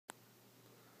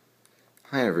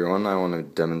Hi everyone, I want to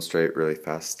demonstrate really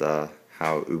fast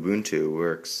how Ubuntu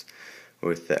works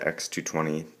with the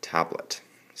X220 tablet.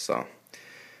 So,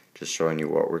 just showing you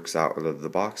what works out of the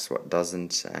box, what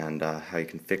doesn't, and how you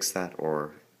can fix that,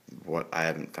 or what I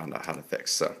haven't found out how to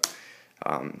fix. So,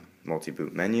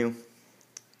 multi-boot menu,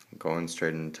 going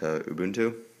straight into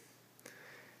Ubuntu,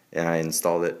 and I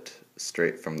installed it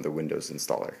straight from the Windows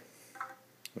installer,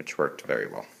 which worked very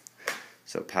well.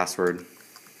 So, password.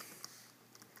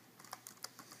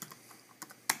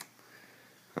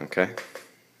 Okay,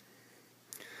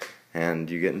 and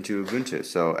you get into Ubuntu.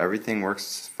 So everything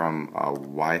works from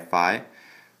Wi-Fi,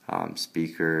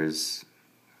 speakers,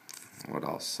 what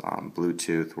else?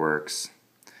 Bluetooth works,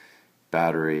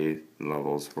 battery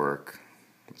levels work.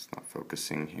 It's not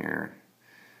focusing here.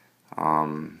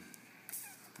 And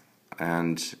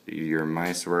your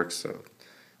mice works, so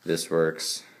this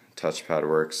works, touchpad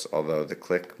works, although the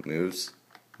click moves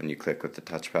when you click with the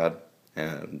touchpad.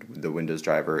 And the Windows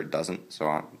driver it doesn't, so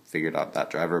I figured out that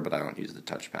driver, but I don't use the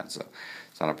touchpad, so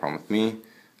it's not a problem with me.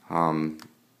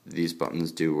 These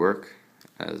buttons do work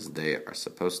as they are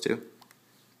supposed to,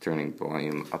 turning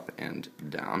volume up and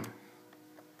down.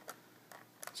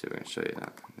 Let's see if I can show you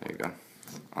that. There you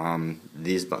go.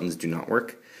 These buttons do not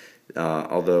work,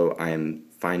 although I am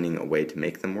finding a way to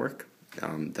make them work.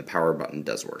 The power button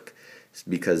does work. It's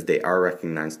because they are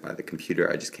recognized by the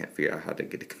computer, I just can't figure out how to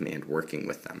get a command working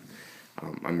with them.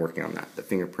 I'm working on that. The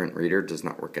fingerprint reader does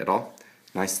not work at all.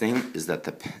 Nice thing is that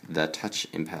the touch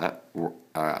impact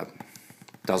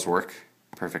does work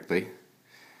perfectly.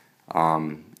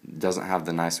 Doesn't have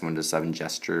the nice Windows 7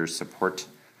 gesture support,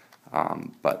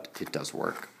 but it does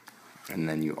work. And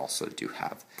then you also do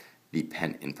have the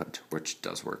pen input, which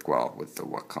does work well with the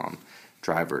Wacom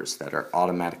drivers that are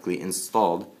automatically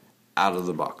installed out of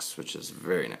the box, which is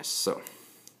very nice. So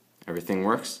everything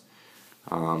works.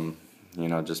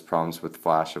 Just problems with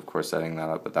Flash, of course, setting that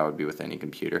up, but that would be with any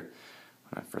computer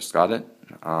when I first got it.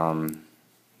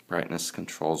 Brightness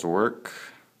controls work.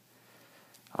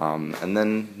 And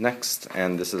then next,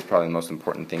 and this is probably the most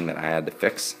important thing that I had to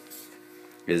fix,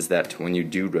 is that when you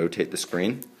do rotate the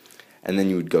screen, and then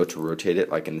you would go to rotate it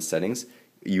like in the settings,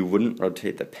 you wouldn't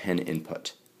rotate the pen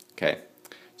input. Okay?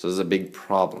 So this is a big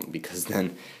problem, because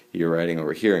then you're writing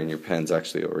over here and your pen's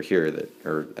actually over here,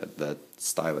 or at the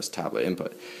stylus tablet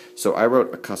input. So I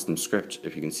wrote a custom script,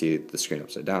 if you can see the screen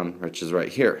upside down, which is right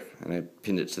here, and I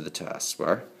pinned it to the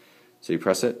taskbar. So you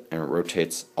press it and it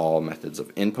rotates all methods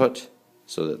of input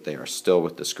so that they are still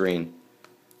with the screen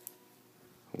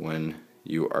when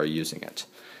you are using it.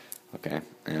 Okay,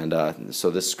 and so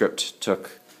this script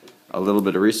took a little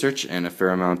bit of research and a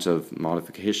fair amount of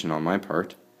modification on my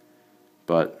part,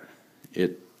 but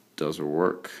it does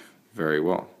work very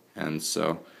well, and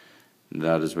so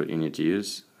that is what you need to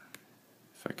use.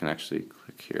 If I can actually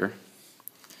click here,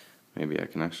 maybe I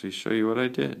can actually show you what I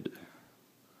did.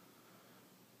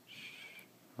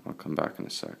 I'll come back in a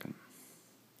second.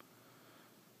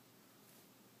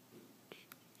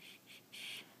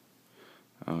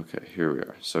 Okay, here we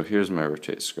are. So here's my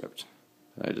rotate script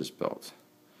that I just built.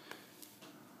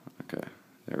 Okay,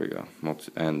 there we go.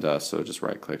 So just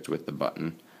right clicked with the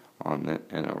button on it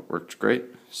and it worked great.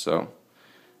 So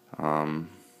can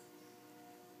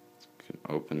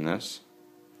open this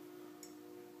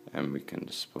and we can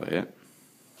display it.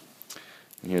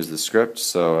 And here's the script.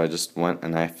 So I just went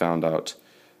and I found out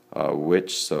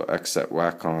so X at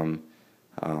Wacom,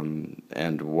 and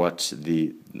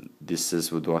this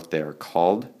is what they are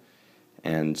called.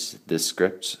 And this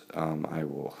script I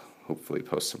will hopefully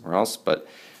post somewhere else, but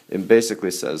it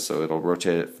basically says, so it'll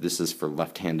rotate it. This is for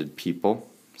left-handed people,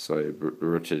 so I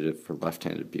rotated it for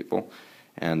left-handed people,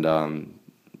 and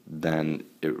then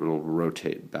it will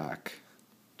rotate back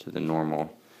to the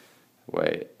normal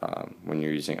way when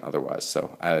you're using it otherwise.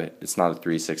 So it's not a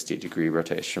 360-degree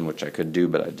rotation, which I could do,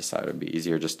 but I decided it would be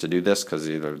easier just to do this because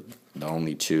these are the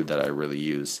only two that I really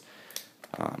use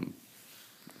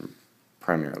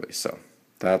primarily. So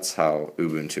that's how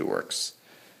Ubuntu works.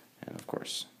 And of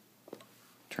course,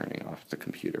 turning off the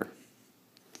computer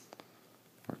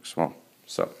works well.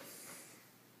 So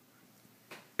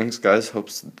thanks guys, hope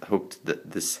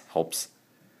that this helps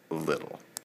a little.